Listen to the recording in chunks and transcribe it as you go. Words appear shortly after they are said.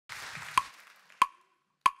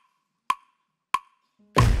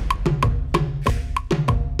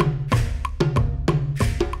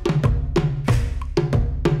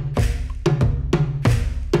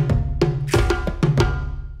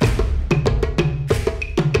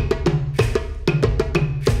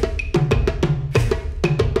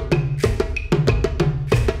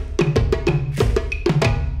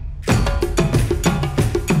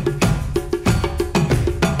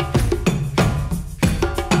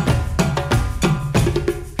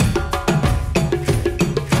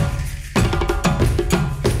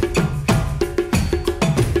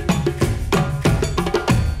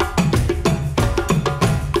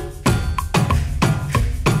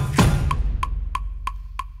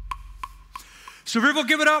Sevierville,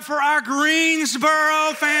 give it up for our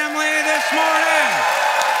Greensboro family this morning.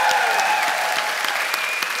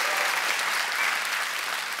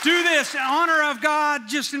 Do this in honor of God,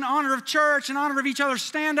 just in honor of church, in honor of each other.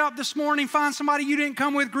 Stand up this morning. Find somebody you didn't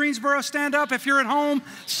come with. Greensboro, stand up. If you're at home,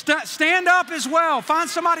 stand up as well. Find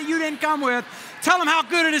somebody you didn't come with. Tell them how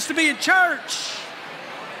good it is to be in church.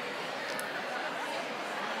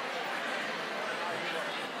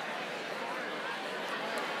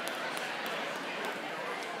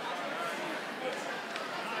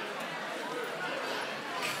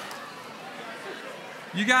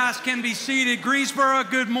 You guys can be seated. Greensboro,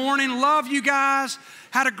 good morning. Love you guys.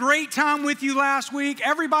 Had a great time with you last week.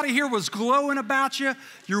 Everybody here was glowing about you.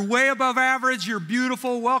 You're way above average. You're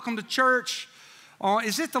beautiful. Welcome to church.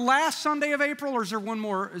 Is it the last Sunday of April or is there one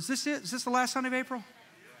more? Is this it? Is this the last Sunday of April?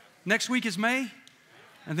 Next week is May.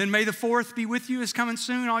 And then May the 4th be with you is coming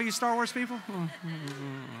soon, all you Star Wars people.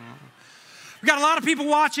 We got a lot of people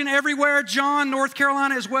watching everywhere. John, North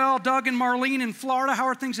Carolina as well. Doug and Marlene in Florida. How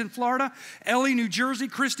are things in Florida? Ellie, New Jersey.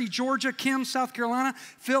 Christy, Georgia. Kim, South Carolina.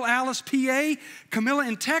 Phil, Alice, PA. Camilla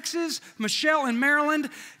in Texas. Michelle in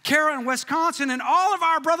Maryland. Kara in Wisconsin. And all of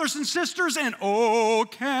our brothers and sisters in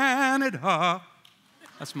Canada.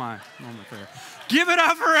 That's my moment there. Give it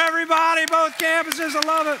up for everybody, both campuses. I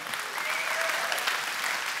love it.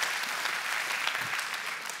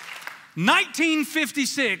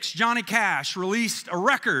 1956, Johnny Cash released a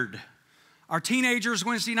record. Our teenagers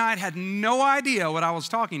Wednesday night had no idea what I was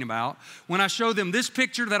talking about when I showed them this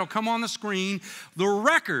picture that'll come on the screen. The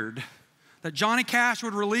record that Johnny Cash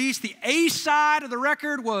would release, the A side of the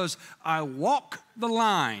record was I Walk the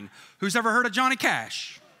Line. Who's ever heard of Johnny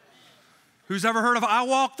Cash? Who's ever heard of I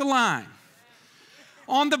Walk the Line?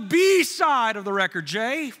 On the B side of the record,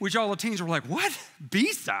 Jay, which all the teens were like, what?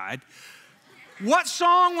 B side? What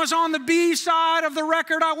song was on the B side of the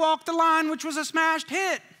record, I Walk the Line, which was a smashed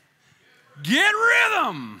hit? Get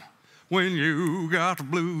Rhythm. When you got the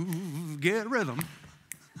blues, get rhythm.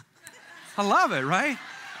 I love it, right?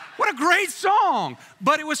 What a great song.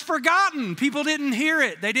 But it was forgotten. People didn't hear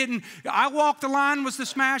it. I Walk the Line was the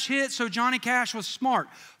smash hit, so Johnny Cash was smart.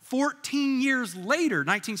 14 years later,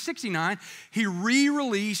 1969, he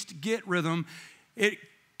re-released Get Rhythm. It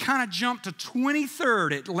kind of jumped to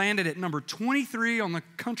 23rd. It landed at number 23 on the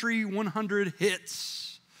Country 100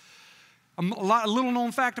 hits. A little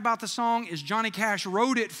known fact about the song is Johnny Cash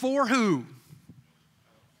wrote it for who?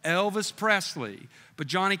 Elvis Presley. But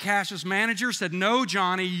Johnny Cash's manager said, no,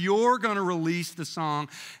 Johnny, you're going to release the song.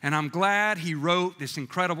 And I'm glad he wrote this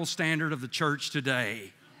incredible standard of the church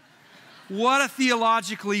today. What a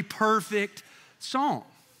theologically perfect song.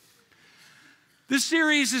 This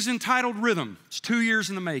series is entitled Rhythm. It's 2 years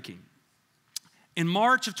in the making. In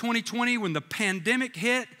March of 2020, when the pandemic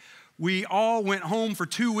hit, we all went home for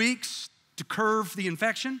 2 weeks to curb the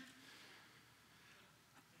infection.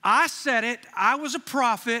 I said it. I was a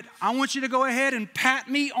prophet. I want you to go ahead and pat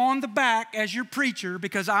me on the back as your preacher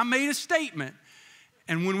because I made a statement.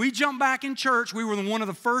 And when we jumped back in church, we were one of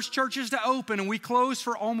the first churches to open, and we closed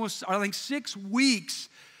for almost, I think, 6 weeks.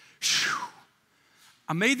 Whew.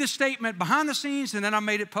 I made this statement behind the scenes, and then I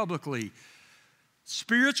made it publicly.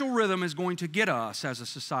 Spiritual rhythm is going to get us as a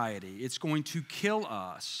society. It's going to kill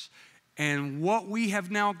us. And what we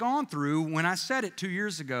have now gone through, when I said it 2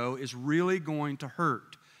 years ago, is really going to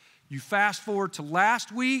hurt. You fast forward to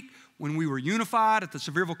last week when we were unified at the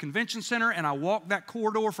Sevierville Convention Center, and I walked that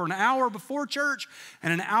corridor for an hour before church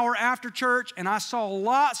and an hour after church, and I saw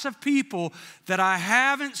lots of people that I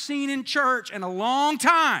haven't seen in church in a long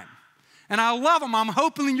time. And I love them. I'm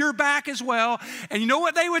hoping you're back as well. And you know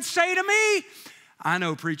what they would say to me? I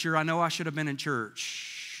know, preacher. I know I should have been in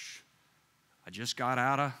church. I just got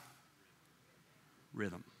out of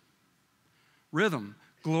rhythm. Rhythm.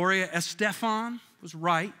 Gloria Estefan was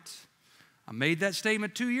right. I made that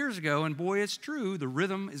statement 2 years ago, and boy, it's true. The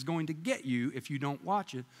rhythm is going to get you if you don't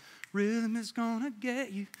watch it. Rhythm is going to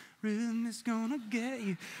get you. Rhythm is going to get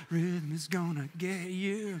you. Rhythm is going to get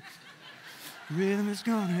you. Rhythm is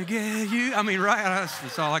gonna get you. I mean, right?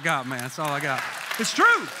 That's all I got, man. That's all I got. It's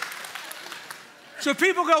true. So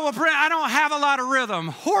people go, well, Brent, I don't have a lot of rhythm.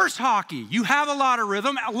 Horse hockey, you have a lot of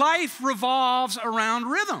rhythm. Life revolves around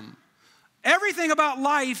rhythm. Everything about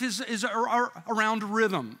life is around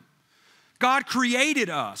rhythm. God created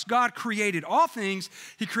us. God created all things.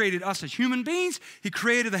 He created us as human beings. He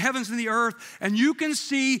created the heavens and the earth. And you can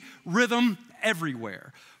see rhythm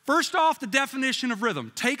everywhere. First off, the definition of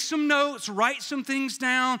rhythm. Take some notes, write some things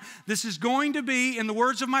down. This is going to be, in the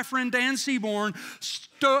words of my friend Dan Seaborn,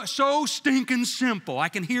 so stinking simple. I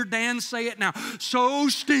can hear Dan say it now. So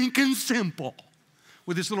stinking simple.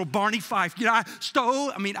 with this little Barney Fife. I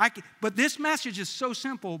stole. But this message is so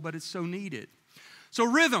simple, but it's so needed. So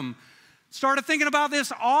rhythm. Started thinking about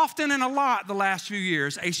this often and a lot the last few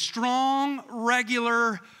years. A strong,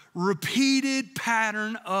 regular, repeated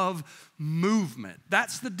pattern of movement.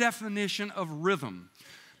 That's the definition of rhythm.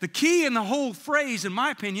 The key in the whole phrase, in my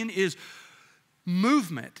opinion, is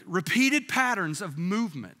movement. Repeated patterns of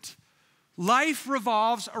movement. Life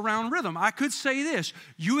revolves around rhythm. I could say this.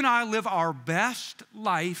 You and I live our best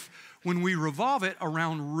life when we revolve it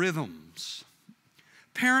around rhythms.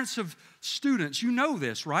 Parents of students, you know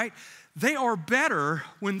this, right? They are better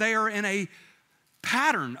when they are in a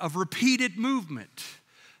pattern of repeated movement.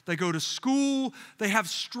 They go to school, they have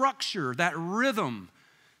structure, that rhythm.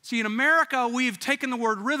 See, in America, we've taken the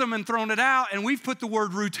word rhythm and thrown it out, and we've put the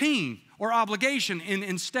word routine or obligation in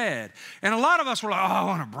instead. And a lot of us were like, oh, I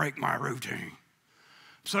want to break my routine.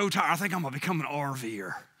 I'm so tired. I think I'm going to become an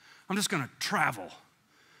RVer. I'm just going to travel.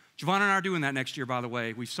 Javon and I are doing that next year, by the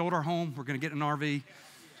way. We sold our home. We're going to get an RV,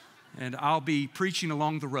 and I'll be preaching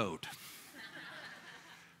along the road.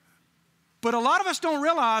 But a lot of us don't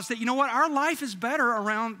realize that, you know what, our life is better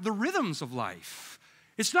around the rhythms of life.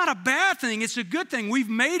 It's not a bad thing, it's a good thing. We've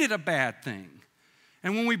made it a bad thing.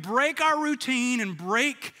 And when we break our routine and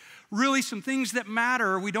break really some things that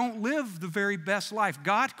matter, we don't live the very best life.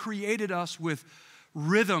 God created us with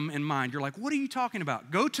rhythm in mind. You're like, what are you talking about?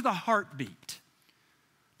 Go to the heartbeat.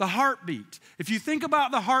 The heartbeat. If you think about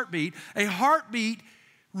the heartbeat, a heartbeat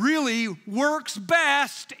really works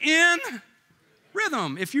best in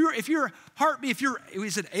rhythm. Is it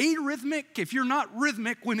arrhythmic? If you're not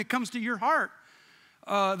rhythmic when it comes to your heart,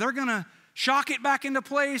 they're going to shock it back into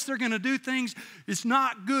place. They're going to do things. It's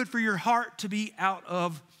not good for your heart to be out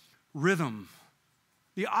of rhythm.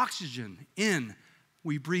 The oxygen in,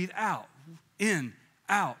 we breathe out, in,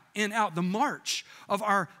 out, in, out. The march of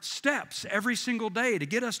our steps every single day to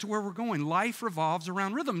get us to where we're going. Life revolves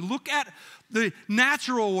around rhythm. Look at the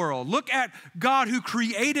natural world. Look at God who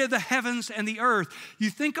created the heavens and the earth. You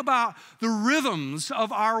think about the rhythms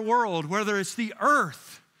of our world, whether it's the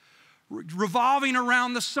earth revolving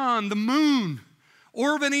around the sun, the moon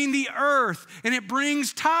orbiting the earth, and it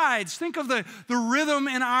brings tides. Think of the rhythm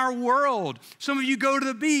in our world. Some of you go to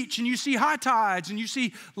the beach and you see high tides and you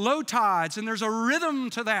see low tides, and there's a rhythm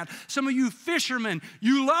to that. Some of you fishermen,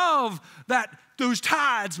 you love those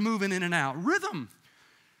tides moving in and out. Rhythm.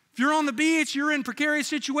 If you're on the beach, you're in precarious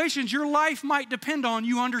situations, your life might depend on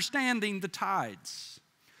you understanding the tides.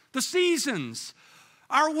 The seasons.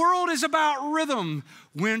 Our world is about rhythm.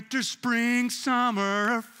 Winter, spring,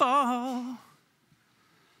 summer, fall.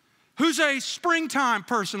 Who's a springtime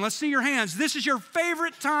person? Let's see your hands. This is your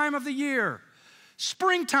favorite time of the year.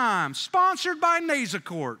 Springtime, sponsored by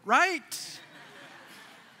Nasacort, right?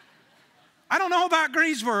 I don't know about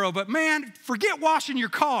Greensboro, but man, forget washing your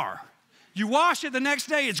car. You wash it the next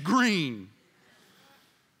day, it's green.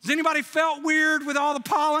 Has anybody felt weird with all the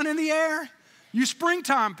pollen in the air? You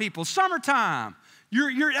springtime people, summertime.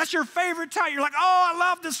 That's your favorite time. You're like, oh, I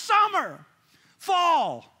love the summer.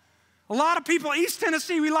 Fall. A lot of people, East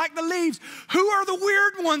Tennessee, we like the leaves. Who are the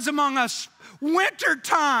weird ones among us? Winter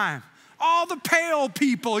time. All the pale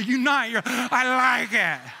people unite. I like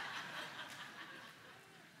it.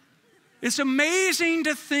 It's amazing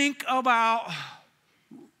to think about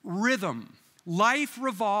rhythm. Life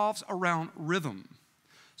revolves around rhythm.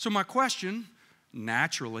 So my question,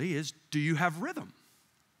 naturally, is do you have rhythm?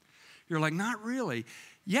 You're like, not really.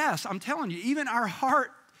 Yes, I'm telling you, even our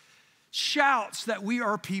heart shouts that we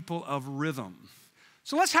are people of rhythm.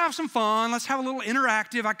 So let's have some fun. Let's have a little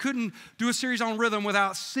interactive. I couldn't do a series on rhythm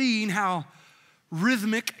without seeing how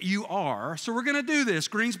rhythmic you are. So we're going to do this.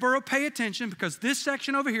 Greensboro, pay attention, because this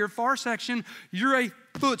section over here, far section, you're a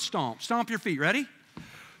foot stomp. Stomp your feet. Ready?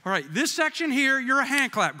 All right. This section here, you're a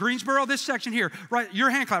hand clap. Greensboro, this section here. Right. You're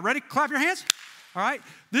a hand clap. Ready? Clap your hands. All right.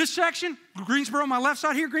 This section, Greensboro, my left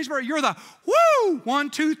side here, Greensboro, you're the woo. 1,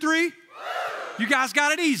 2, 3. You guys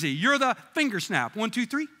got it easy. You're the finger snap. 1, 2,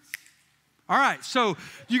 3. All right, so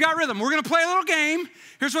you got rhythm. We're going to play a little game.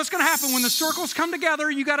 Here's what's going to happen. When the circles come together,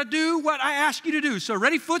 you got to do what I ask you to do. So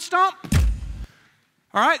ready, foot stomp?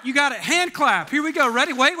 All right, you got it. Hand clap. Here we go.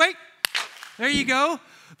 Ready? Wait. There you go.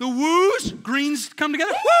 The woos, greens come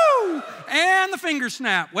together. Woo! And the finger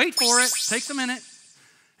snap. Wait for it. Takes a minute.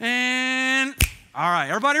 And all right,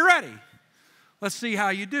 everybody ready? Let's see how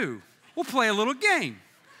you do. We'll play a little game.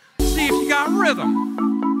 See if you got rhythm.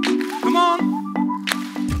 Come on.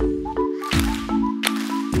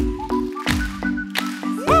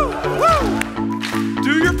 Woo, woo.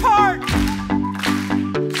 Do your part.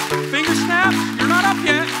 Finger snaps, you're not up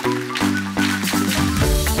yet.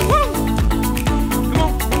 Woo. Come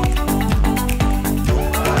on.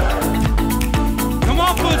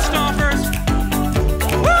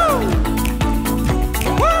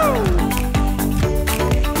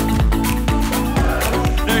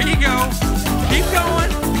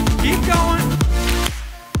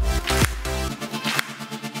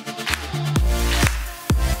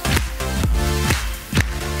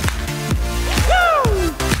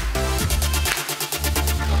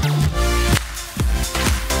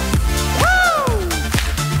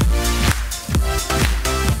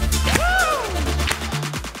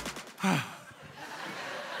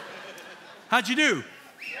 How'd you do?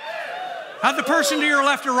 How'd the person to your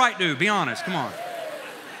left or right do? Be honest, come on.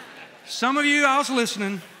 Some of you, I was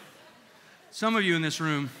listening. Some of you in this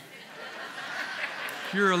room,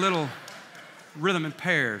 you're a little rhythm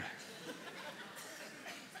impaired.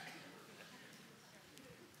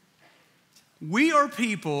 We are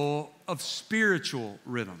people of spiritual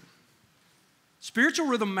rhythm. Spiritual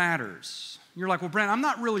rhythm matters. You're like, well, Brent, I'm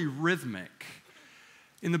not really rhythmic.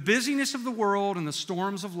 In the busyness of the world and the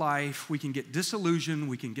storms of life, we can get disillusioned,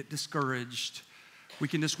 we can get discouraged, we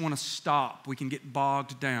can just want to stop, we can get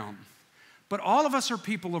bogged down. But all of us are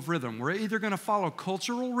people of rhythm. We're either going to follow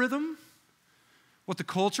cultural rhythm, what the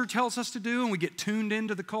culture tells us to do, and we get tuned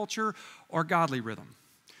into the culture, or godly rhythm.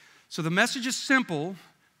 So the message is simple,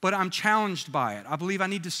 but I'm challenged by it. I believe I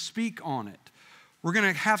need to speak on it. We're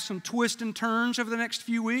going to have some twists and turns over the next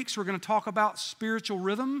few weeks. We're going to talk about spiritual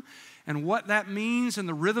rhythm and what that means and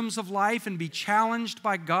the rhythms of life and be challenged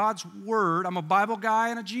by God's word. I'm a Bible guy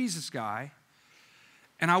and a Jesus guy.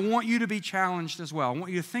 And I want you to be challenged as well. I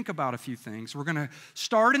want you to think about a few things. We're going to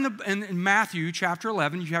start in Matthew chapter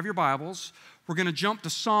 11. You have your Bibles. We're going to jump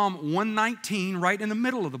to Psalm 119 right in the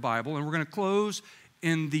middle of the Bible. And we're going to close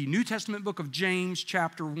in the New Testament book of James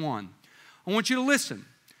chapter 1. I want you to listen.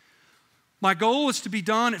 My goal is to be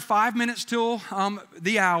done at 5 minutes till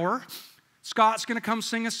the hour. Scott's going to come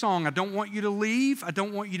sing a song. I don't want you to leave. I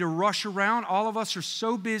don't want you to rush around. All of us are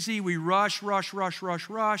so busy. We rush,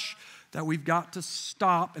 that we've got to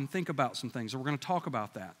stop and think about some things. And we're going to talk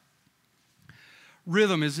about that.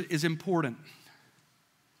 Rhythm is important.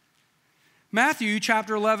 Matthew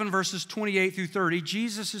chapter 11, verses 28 through 30,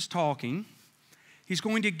 Jesus is talking. He's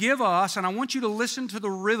going to give us, and I want you to listen to the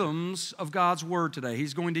rhythms of God's word today.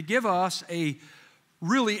 He's going to give us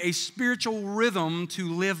really a spiritual rhythm to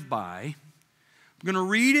live by. I'm going to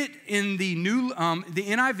read it in the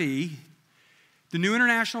NIV, the New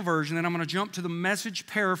International Version, then I'm going to jump to the Message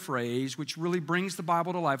paraphrase, which really brings the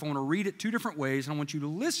Bible to life. I want to read it two different ways, and I want you to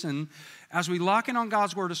listen as we lock in on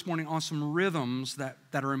God's word this morning on some rhythms that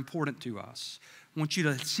are important to us. I want you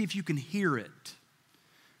to see if you can hear it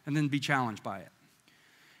and then be challenged by it.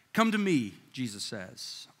 Come to me, Jesus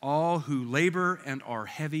says, all who labor and are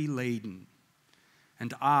heavy laden,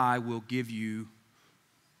 and I will give you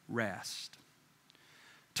rest.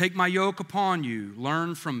 Take my yoke upon you,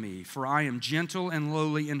 learn from me, for I am gentle and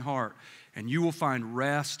lowly in heart, and you will find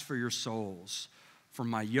rest for your souls. For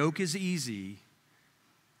my yoke is easy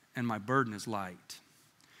and my burden is light.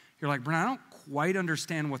 You're like, Brent, I don't quite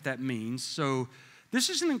understand what that means. So this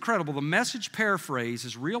is incredible. The Message paraphrase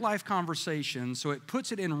is real life conversation, so it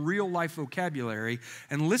puts it in real life vocabulary.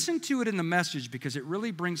 And listen to it in the Message because it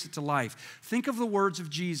really brings it to life. Think of the words of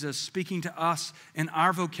Jesus speaking to us in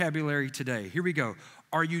our vocabulary today. Here we go.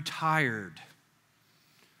 Are you tired,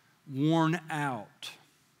 worn out,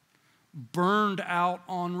 burned out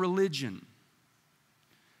on religion?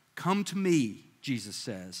 Come to me, Jesus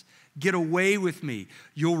says. Get away with me.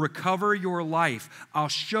 You'll recover your life. I'll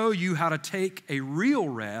show you how to take a real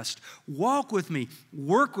rest. Walk with me.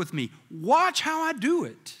 Work with me. Watch how I do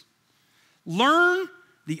it. Learn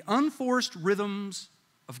the unforced rhythms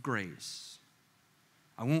of grace.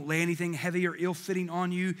 I won't lay anything heavy or ill-fitting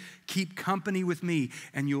on you. Keep company with me,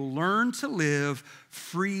 and you'll learn to live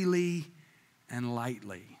freely and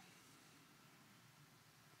lightly.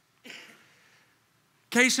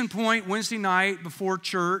 Case in point, Wednesday night before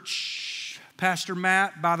church, Pastor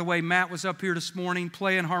Matt, by the way, Matt was up here this morning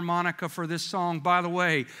playing harmonica for this song. By the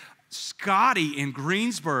way, Scotty in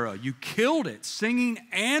Greensboro, you killed it, singing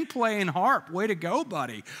and playing harp. Way to go,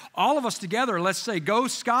 buddy. All of us together, let's say, go,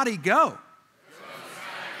 Scotty, go.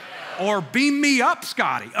 Or beam me up,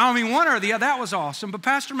 Scotty. I mean, one or the other. That was awesome. But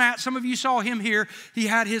Pastor Matt, some of you saw him here. He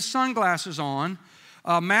had his sunglasses on.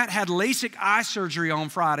 Matt had LASIK eye surgery on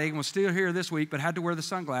Friday and was still here this week, but had to wear the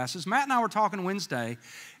sunglasses. Matt and I were talking Wednesday,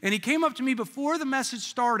 and he came up to me before the message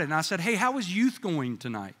started, and I said, hey, how is youth going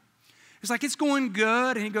tonight? He's like, it's going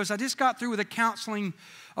good. And he goes, I just got through with a counseling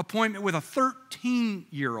appointment with a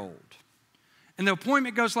 13-year-old. And the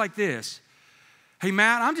appointment goes like this. Hey,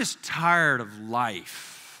 Matt, I'm just tired of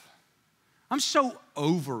life. I'm so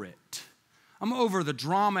over it. I'm over the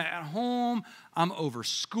drama at home. I'm over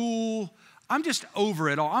school. I'm just over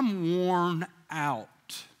it all. I'm worn out.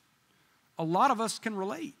 A lot of us can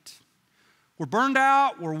relate. We're burned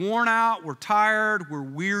out. We're worn out. We're tired. We're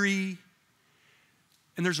weary.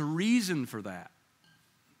 And there's a reason for that.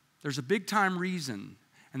 There's a big time reason.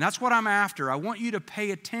 And that's what I'm after. I want you to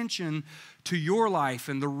pay attention to your life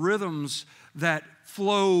and the rhythms that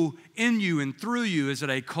flow in you and through you. Is it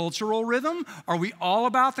a cultural rhythm? Are we all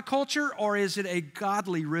about the culture? Or is it a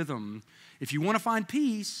godly rhythm? If you want to find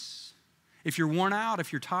peace If you're worn out,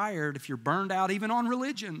 if you're tired, if you're burned out, even on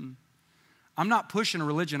religion. I'm not pushing a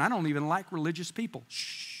religion. I don't even like religious people.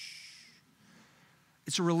 Shh.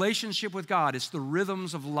 It's a relationship with God. It's the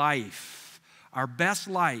rhythms of life. Our best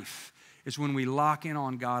life is when we lock in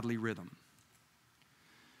on godly rhythm.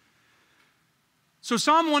 So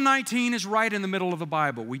Psalm 119 is right in the middle of the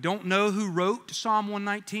Bible. We don't know who wrote Psalm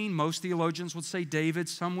 119. Most theologians would say David.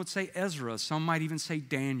 Some would say Ezra. Some might even say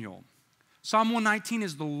Daniel. Psalm 119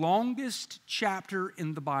 is the longest chapter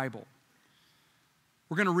in the Bible.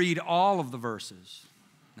 We're going to read all of the verses.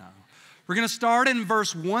 No. We're going to start in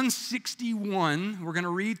verse 161. We're going to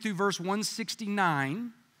read through verse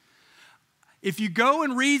 169. If you go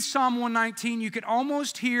and read Psalm 119, you can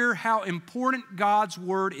almost hear how important God's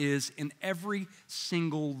word is in every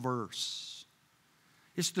single verse.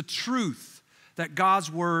 It's the truth that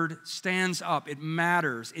God's word stands up. It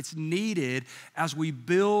matters. It's needed as we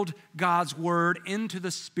build God's word into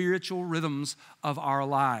the spiritual rhythms of our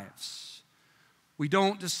lives. We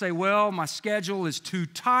don't just say, well, my schedule is too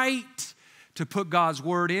tight to put God's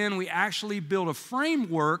word in. We actually build a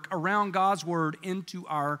framework around God's word into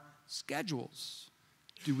our schedules.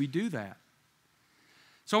 Do we do that?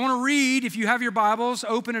 So I want to read, if you have your Bibles,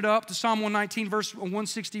 open it up to Psalm 119, verse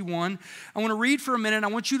 161. I want to read for a minute. I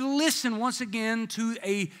want you to listen once again to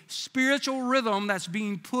a spiritual rhythm that's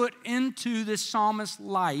being put into this psalmist's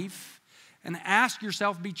life and ask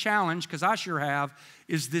yourself, be challenged, because I sure have,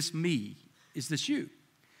 is this me? Is this you?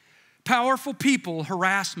 Powerful people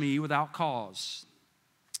harass me without cause,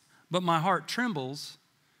 but my heart trembles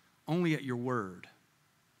only at your word.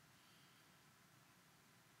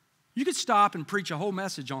 You could stop and preach a whole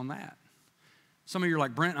message on that. Some of you are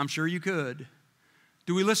like, Brent, I'm sure you could.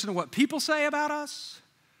 Do we listen to what people say about us,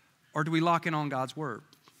 or do we lock in on God's word?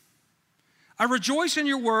 I rejoice in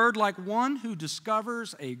your word like one who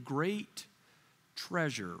discovers a great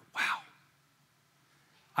treasure. Wow.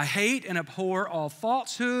 I hate and abhor all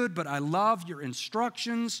falsehood, but I love your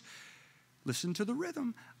instructions. Listen to the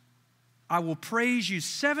rhythm. I will praise you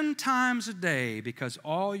 7 times a day because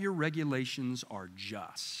all your regulations are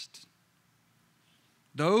just.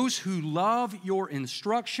 Those who love your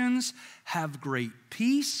instructions have great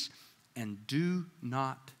peace and do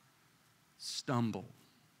not stumble.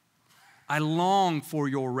 I long for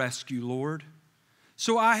your rescue, Lord.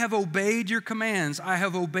 So I have obeyed your commands. I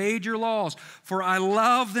have obeyed your laws, for I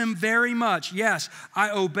love them very much. Yes, I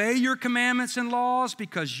obey your commandments and laws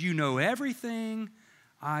because you know everything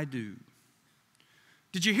I do.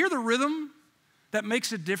 Did you hear the rhythm that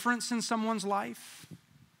makes a difference in someone's life?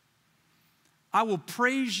 I will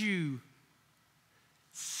praise you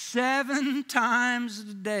 7 times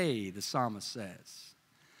a day, the psalmist says.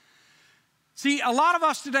 See, a lot of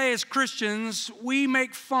us today as Christians, we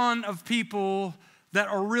make fun of people that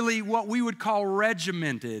are really what we would call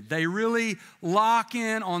regimented. They really lock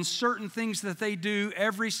in on certain things that they do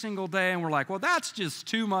every single day, and we're like, well, that's just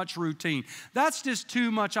too much routine. That's just too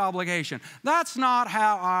much obligation. That's not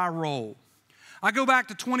how I roll. I go back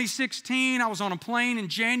to 2016. I was on a plane in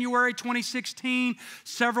January 2016.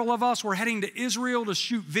 Several of us were heading to Israel to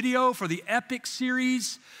shoot video for the Epic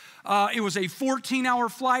series. It was a 14-hour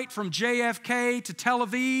flight from JFK to Tel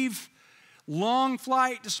Aviv. Long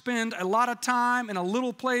flight to spend a lot of time in a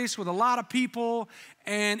little place with a lot of people.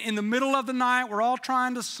 And in the middle of the night, we're all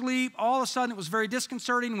trying to sleep. All of a sudden, it was very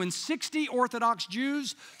disconcerting when 60 Orthodox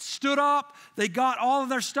Jews stood up. They got all of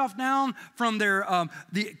their stuff down from their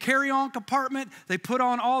the carry-on compartment. They put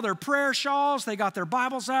on all their prayer shawls. They got their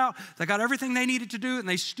Bibles out. They got everything they needed to do. And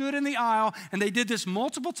they stood in the aisle. And they did this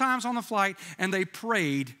multiple times on the flight. And they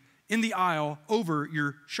prayed in the aisle over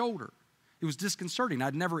your shoulder. It was disconcerting.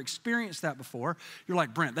 I'd never experienced that before. You're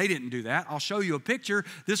like, Brent, they didn't do that. I'll show you a picture.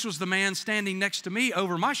 This was the man standing next to me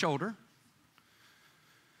over my shoulder.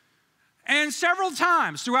 And several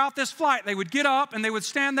times throughout this flight, they would get up and they would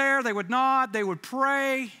stand there. They would nod. They would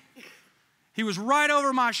pray. He was right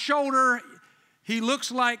over my shoulder. He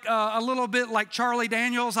looks like a little bit like Charlie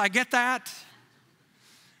Daniels. I get that.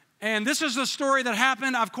 And this is the story that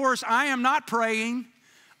happened. Of course, I am not praying.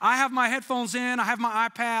 I have my headphones in, I have my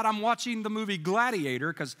iPad, I'm watching the movie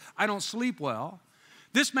Gladiator because I don't sleep well.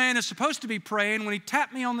 This man is supposed to be praying when he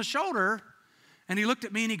tapped me on the shoulder and he looked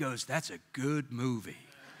at me and he goes, that's a good movie.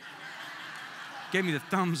 Gave me the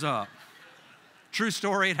thumbs up. True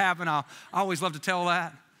story, it happened. I always love to tell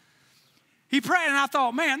that. He prayed and I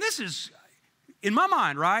thought, man, this is, in my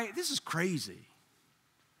mind, right? This is crazy.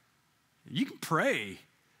 You can pray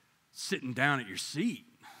sitting down at your seat.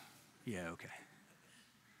 Yeah, okay.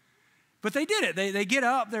 But they did it. They get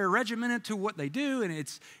up, they're regimented to what they do, and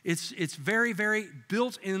it's very, very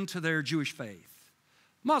built into their Jewish faith.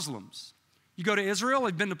 Muslims, You go to Israel,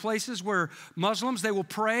 they've been to places where Muslims, they will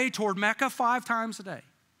pray toward Mecca 5 times a day.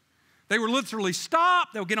 They will literally stop,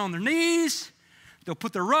 they'll get on their knees, they'll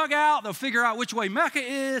put their rug out, they'll figure out which way Mecca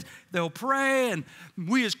is, they'll pray, and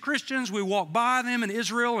we as Christians, we walk by them in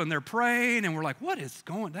Israel and they're praying, and we're like, what is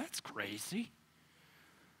going, that's crazy.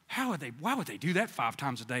 Why would they do that 5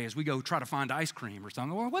 times a day as we go try to find ice cream or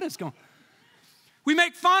something? Well, what is going, we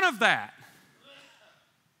make fun of that.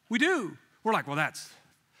 We do. We're like, well, that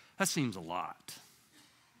seems a lot.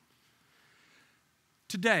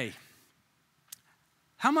 Today,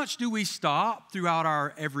 how much do we stop throughout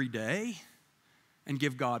our everyday and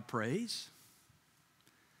give God praise?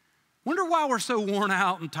 Wonder why we're so worn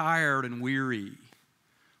out and tired and weary.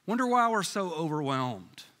 Wonder why we're so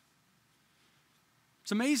overwhelmed.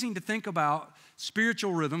 It's amazing to think about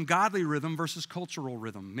spiritual rhythm, godly rhythm versus cultural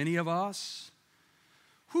rhythm. Many of us,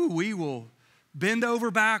 we will bend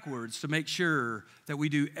over backwards to make sure that we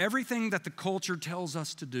do everything that the culture tells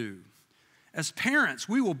us to do. As parents,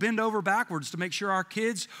 we will bend over backwards to make sure our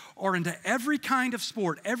kids are into every kind of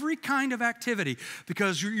sport, every kind of activity,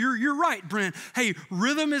 because you're right, Brent. Hey,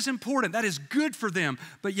 rhythm is important. That is good for them.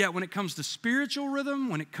 But yet when it comes to spiritual rhythm,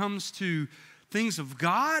 when it comes to things of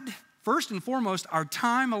God, first and foremost, our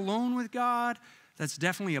time alone with God, that's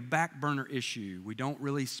definitely a back burner issue. We don't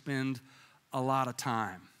really spend a lot of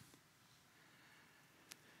time.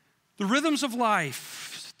 The rhythms of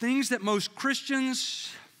life, things that most Christians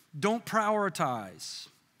don't prioritize.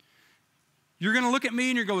 You're going to look at me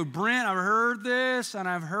and you're going, Brent, I've heard this and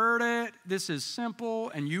I've heard it. This is simple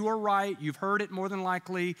and you are right. You've heard it more than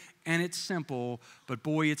likely and it's simple, but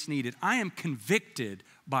boy, it's needed. I am convicted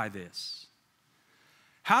by this.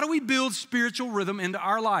 How do we build spiritual rhythm into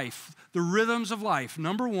our life? The rhythms of life.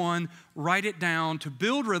 Number 1, write it down. To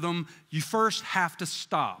build rhythm, you first have to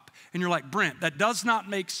stop. And you're like, Brent, that does not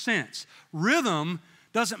make sense. Rhythm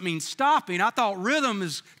doesn't mean stopping. I thought rhythm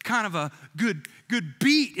is kind of a good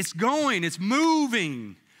beat. It's going, it's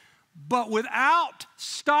moving. But without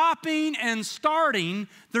stopping and starting,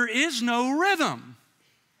 there is no rhythm.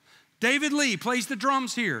 David Lee plays the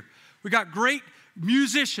drums here. We got great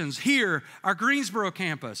musicians here, our Greensboro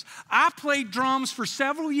campus. I played drums for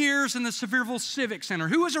several years in the Sevierville Civic Center.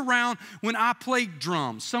 Who was around when I played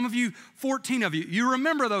drums? Some of you, 14 of you, you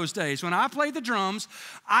remember those days. When I played the drums,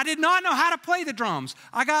 I did not know how to play the drums.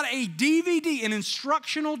 I got a DVD, an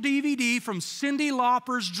instructional DVD from Cyndi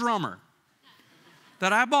Lauper's drummer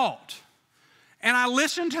that I bought. And I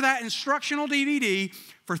listened to that instructional DVD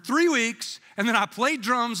for 3 weeks, and then I played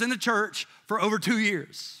drums in the church for over 2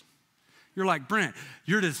 years. You're like, Brent,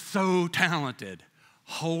 you're just so talented.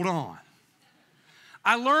 Hold on.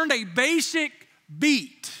 I learned a basic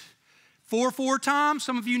beat. 4/4 time,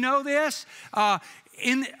 some of you know this. On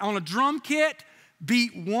a drum kit,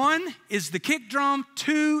 beat 1 is the kick drum,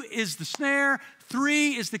 2 is the snare,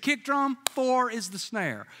 3 is the kick drum, 4 is the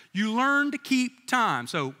snare. You learn to keep time.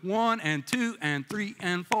 So 1 and 2 and 3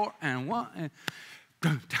 and 4 and 1.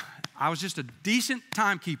 I was just a decent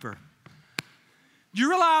timekeeper. You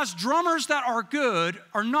realize drummers that are good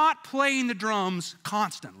are not playing the drums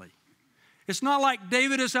constantly. It's not like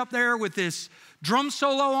David is up there with this drum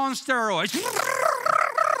solo on steroids.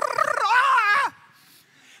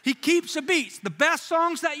 He keeps the beats. The best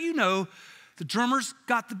songs that you know, the drummer's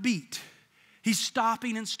got the beat. He's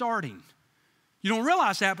stopping and starting. You don't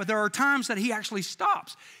realize that, but there are times that he actually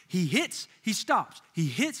stops. He hits, he stops. He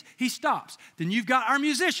hits, he stops. Then you've got our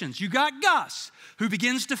musicians. You've got Gus, who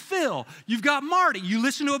begins to fill. You've got Marty. You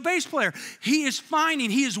listen to a bass player. He is finding,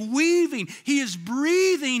 he is weaving, he is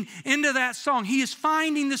breathing into that song. He is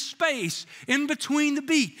finding the space in between the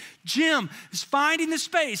beat. Jim is finding the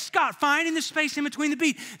space. Scott, finding the space in between the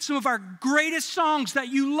beat. Some of our greatest songs that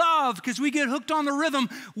you love because we get hooked on the rhythm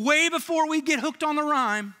way before we get hooked on the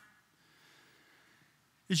rhyme.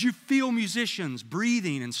 As you feel musicians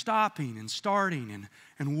breathing and stopping and starting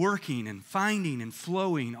and working and finding and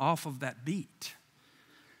flowing off of that beat.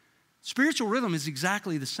 Spiritual rhythm is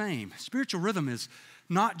exactly the same. Spiritual rhythm is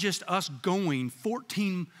not just us going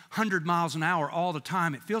 1,400 miles an hour all the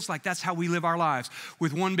time. It feels like that's how we live our lives,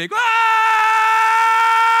 with one big, ah!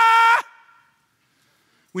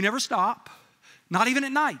 We never stop, not even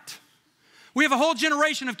at night. We have a whole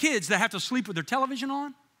generation of kids that have to sleep with their television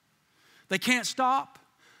on. They can't stop.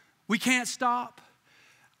 We can't stop.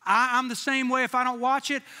 I'm the same way. If I don't watch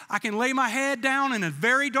it, I can lay my head down in a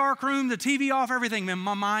very dark room, the TV off, everything, and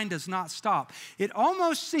my mind does not stop. It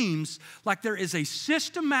almost seems like there is a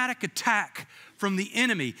systematic attack from the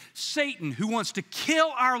enemy, Satan, who wants to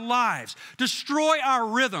kill our lives, destroy our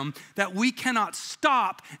rhythm, that we cannot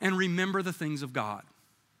stop and remember the things of God.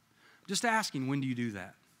 Just asking, when do you do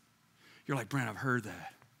that? You're like, Brent, I've heard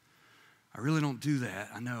that. I really don't do that,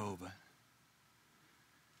 I know. But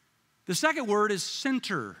the second word is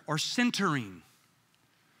center or centering.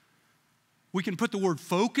 We can put the word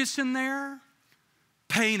focus in there,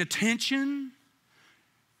 paying attention,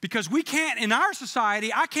 because we can't, in our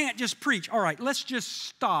society, I can't just preach, all right, let's just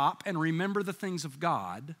stop and remember the things of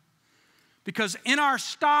God. Because in our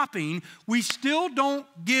stopping, we still don't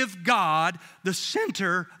give God the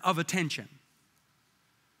center of attention.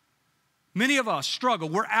 Many of us struggle.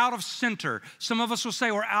 We're out of center. Some of us will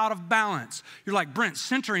say we're out of balance. You're like, Brent,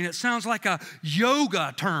 centering, it sounds like a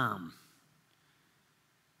yoga term.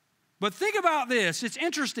 But think about this. It's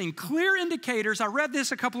interesting. Clear indicators, I read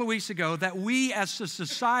this a couple of weeks ago, that we as a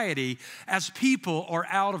society, as people, are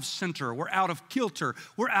out of center. We're out of kilter.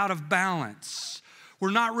 We're out of balance. We're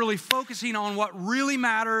not really focusing on what really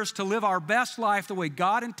matters to live our best life the way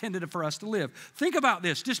God intended it for us to live. Think about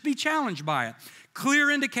this. Just be challenged by it. Clear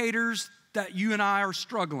indicators that you and I are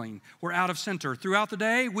struggling. We're out of center. Throughout the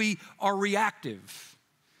day, we are reactive.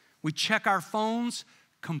 We check our phones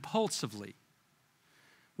compulsively.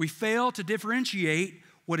 We fail to differentiate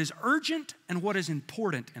what is urgent and what is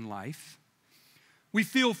important in life. We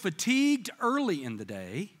feel fatigued early in the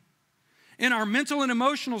day. In our mental and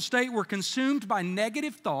emotional state, we're consumed by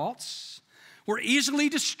negative thoughts. We're easily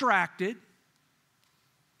distracted.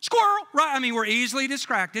 Squirrel, right? I mean, we're easily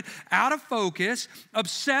distracted, out of focus,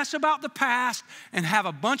 obsess about the past, and have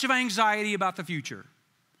a bunch of anxiety about the future.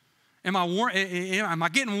 Am I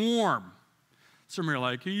getting warm? Some are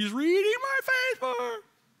like, he's reading my Facebook.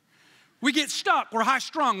 We get stuck. We're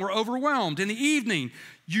high-strung. We're overwhelmed. In the evening,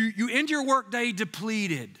 you end your workday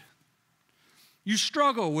depleted. You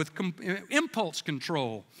struggle with impulse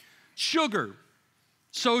control, sugar,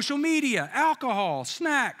 social media, alcohol,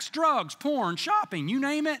 snacks, drugs, porn, shopping, you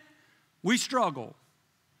name it, we struggle.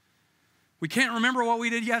 We can't remember what we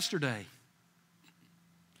did yesterday.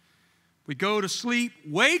 We go to sleep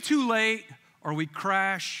way too late, or we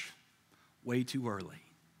crash way too early.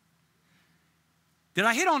 Did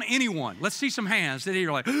I hit on anyone? Let's see some hands. That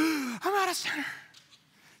you're like, I'm out of center.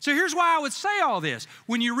 So here's why I would say all this.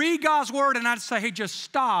 When you read God's word and I'd say, hey, just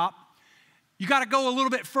stop, you got to go a little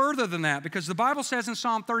bit further than that, because the Bible says in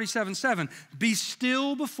Psalm 37:7, be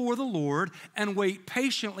still before the Lord and wait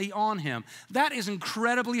patiently on him. That is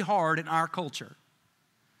incredibly hard in our culture.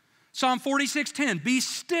 Psalm 46:10, be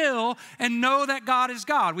still and know that God is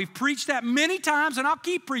God. We've preached that many times, and I'll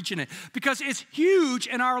keep preaching it because it's huge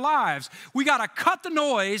in our lives. We got to cut the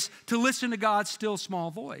noise to listen to God's still small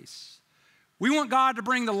voice. We want God to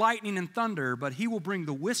bring the lightning and thunder, but he will bring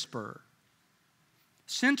the whisper.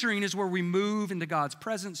 Centering is where we move into God's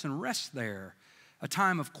presence and rest there, a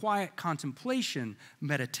time of quiet contemplation,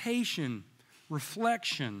 meditation,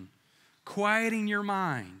 reflection, quieting your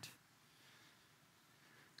mind.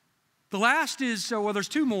 The last is, well, there's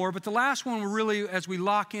two more, but the last one really, as we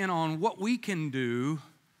lock in on what we can do,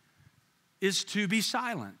 is to be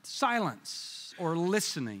silent. Silence or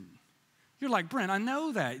listening. You're like, Brent, I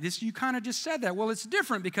know that. You kind of just said that. Well, it's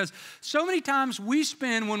different because so many times we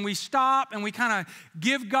spend, when we stop and we kind of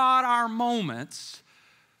give God our moments,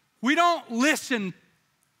 we don't listen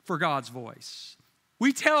for God's voice.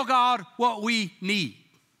 We tell God what we need.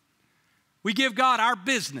 We give God our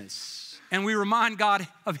business. And we remind God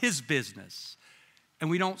of his business. And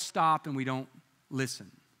we don't stop and we don't listen.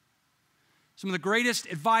 Some of the greatest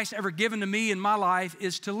advice ever given to me in my life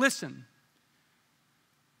is to listen.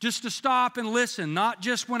 Just to stop and listen. Not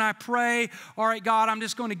just when I pray, all right, God, I'm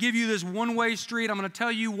just going to give you this one-way street. I'm going to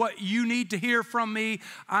tell you what you need to hear from me.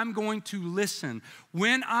 I'm going to listen.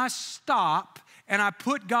 When I stop and I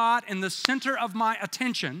put God in the center of my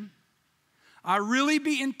attention, I really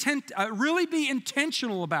be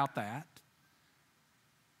intentional about that.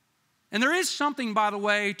 And there is something, by the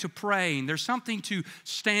way, to praying. There's something to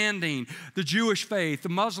standing. The Jewish faith, the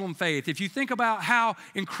Muslim faith. If you think about how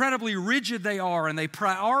incredibly rigid they are and they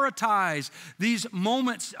prioritize these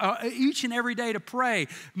moments each and every day to pray.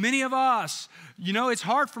 Many of us, you know, it's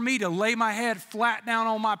hard for me to lay my head flat down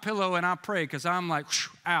on my pillow and I pray because I'm like,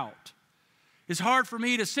 out. It's hard for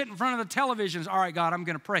me to sit in front of the television and say, all right, God, I'm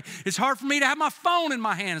going to pray. It's hard for me to have my phone in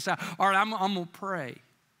my hand and say, all right, I'm going to pray.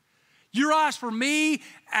 You realize for me,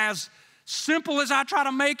 as simple as I try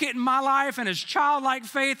to make it in my life and as childlike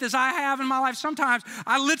faith as I have in my life, sometimes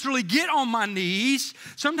I literally get on my knees.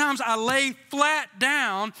 Sometimes I lay flat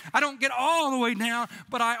down. I don't get all the way down,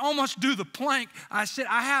 but I almost do the plank. I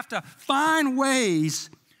have to find ways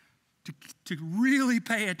to really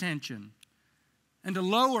pay attention and to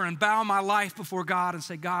lower and bow my life before God and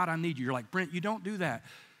say, God, I need you. You're like, Brent, you don't do that.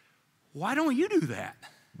 Why don't you do that?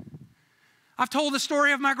 I've told the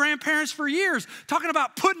story of my grandparents for years, talking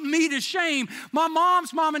about putting me to shame. My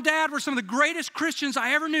mom's mom and dad were some of the greatest Christians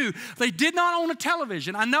I ever knew. They did not own a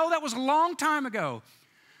television. I know that was a long time ago.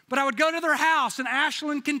 But I would go to their house in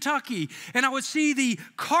Ashland, Kentucky, and I would see the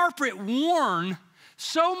carpet worn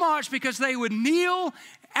so much because they would kneel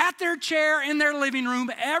at their chair in their living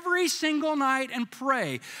room every single night and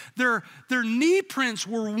pray. Their knee prints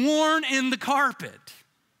were worn in the carpet.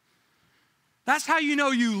 That's how you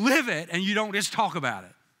know you live it and you don't just talk about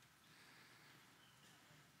it.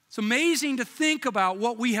 It's amazing to think about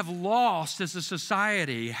what we have lost as a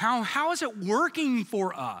society. How is it working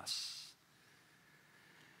for us?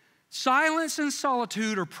 Silence and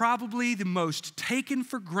solitude are probably the most taken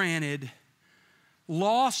for granted,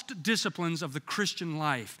 lost disciplines of the Christian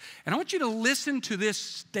life. And I want you to listen to this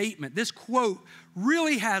statement. This quote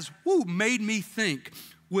really has made me think.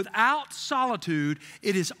 Without solitude,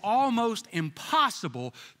 it is almost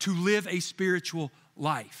impossible to live a spiritual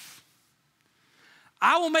life.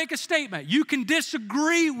 I will make a statement. You can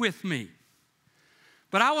disagree with me.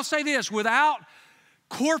 But I will say this, without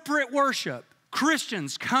corporate worship,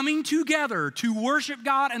 Christians coming together to worship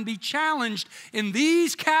God and be challenged in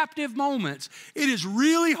these captive moments, it is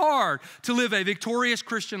really hard to live a victorious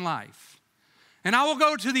Christian life. And I will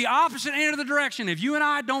go to the opposite end of the direction. If you and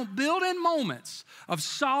I don't build in moments of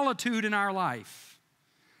solitude in our life,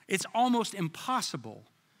 it's almost impossible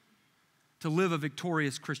to live a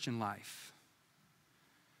victorious Christian life.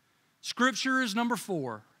 Scripture is number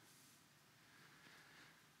 4.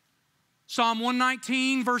 Psalm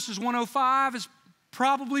 119 verses 105 is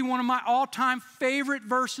probably one of my all-time favorite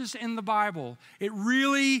verses in the Bible. It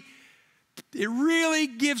really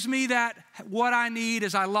gives me what I need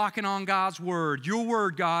as I lock in on God's word. Your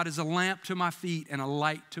word, God, is a lamp to my feet and a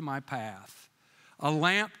light to my path. A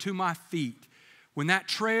lamp to my feet. When that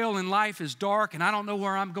trail in life is dark and I don't know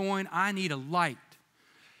where I'm going, I need a light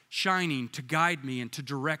shining to guide me and to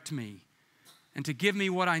direct me and to give me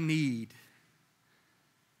what I need.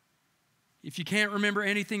 If you can't remember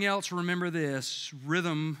anything else, remember this.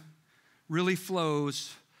 Rhythm really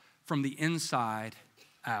flows from the inside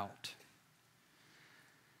out.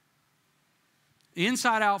 The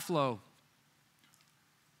inside-out flow.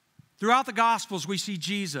 Throughout the Gospels, we see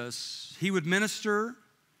Jesus. He would minister,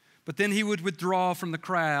 but then he would withdraw from the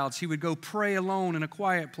crowds. He would go pray alone in a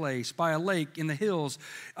quiet place, by a lake, in the hills,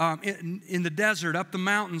 in the desert, up the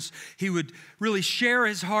mountains. He would really share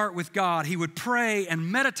his heart with God. He would pray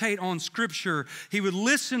and meditate on Scripture. He would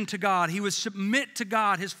listen to God. He would submit to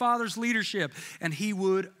God, his Father's leadership, and he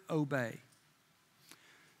would obey.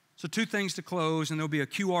 So 2 things to close, and there'll be a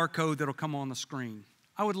QR code that'll come on the screen.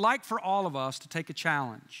 I would like for all of us to take a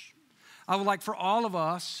challenge. I would like for all of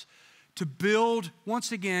us to build,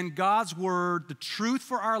 once again, God's Word, the truth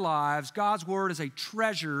for our lives. God's Word is a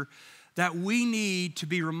treasure that we need to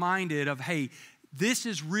be reminded of, hey, this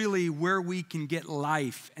is really where we can get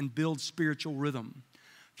life and build spiritual rhythm.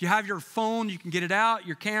 If you have your phone, you can get it out,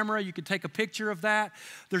 your camera, you can take a picture of that.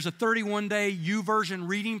 There's a 31-day YouVersion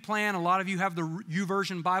reading plan. A lot of you have the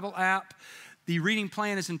YouVersion Bible app. The reading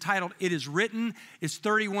plan is entitled, It Is Written. It's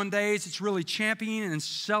 31 days. It's really championing and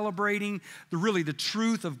celebrating the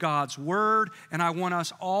truth of God's Word. And I want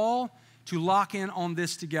us all to lock in on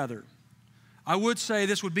this together. I would say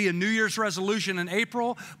this would be a New Year's resolution in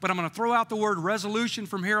April, but I'm going to throw out the word resolution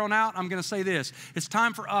from here on out. I'm going to say this. It's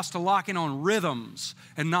time for us to lock in on rhythms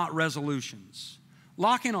and not resolutions.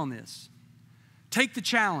 Lock in on this. Take the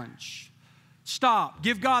challenge. Stop.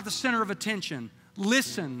 Give God the center of attention.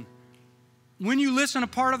 Listen. When you listen, a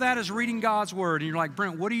part of that is reading God's Word. And you're like,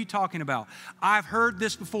 Brent, what are you talking about? I've heard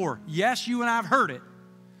this before. Yes, you and I have heard it.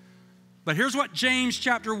 But here's what James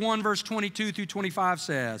chapter 1, verse 22 through 25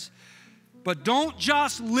 says. But don't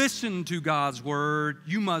just listen to God's Word.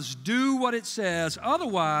 You must do what it says.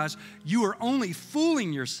 Otherwise, you are only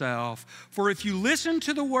fooling yourself. For if you listen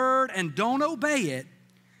to the Word and don't obey it,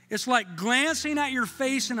 it's like glancing at your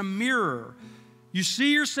face in a mirror. You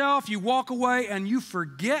see yourself, you walk away, and you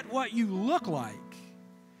forget what you look like.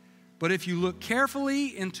 But if you look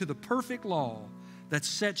carefully into the perfect law that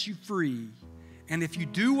sets you free, and if you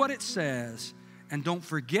do what it says and don't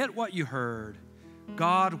forget what you heard,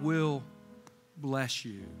 God will bless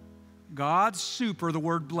you. God's super, the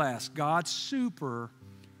word bless, God's super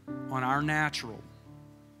on our natural.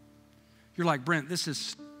 You're like, Brent, this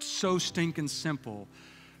is so stinking simple,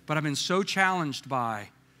 but I've been so challenged by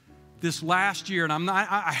this last year, and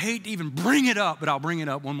I hate to even bring it up, but I'll bring it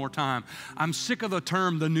up one more time. I'm sick of the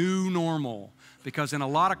term, the new normal, because in a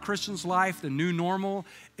lot of Christians' life, the new normal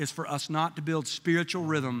is for us not to build spiritual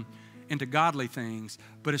rhythm into godly things,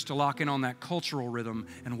 but it's to lock in on that cultural rhythm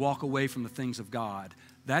and walk away from the things of God.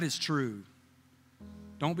 That is true.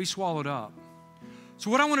 Don't be swallowed up.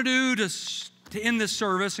 So what I want to do to end this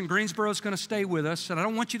service, and Greensboro's going to stay with us, and I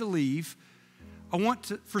don't want you to leave. I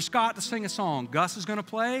want for Scott to sing a song. Gus is going to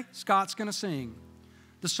play. Scott's going to sing.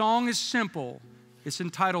 The song is simple. It's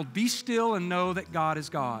entitled, Be Still and Know That God is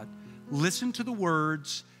God. Listen to the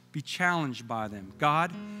words. Be challenged by them.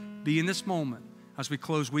 God, be in this moment as we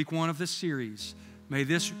close week 1 of this series. May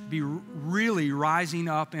this be really rising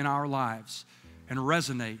up in our lives and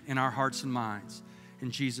resonate in our hearts and minds. In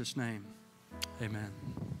Jesus' name, amen.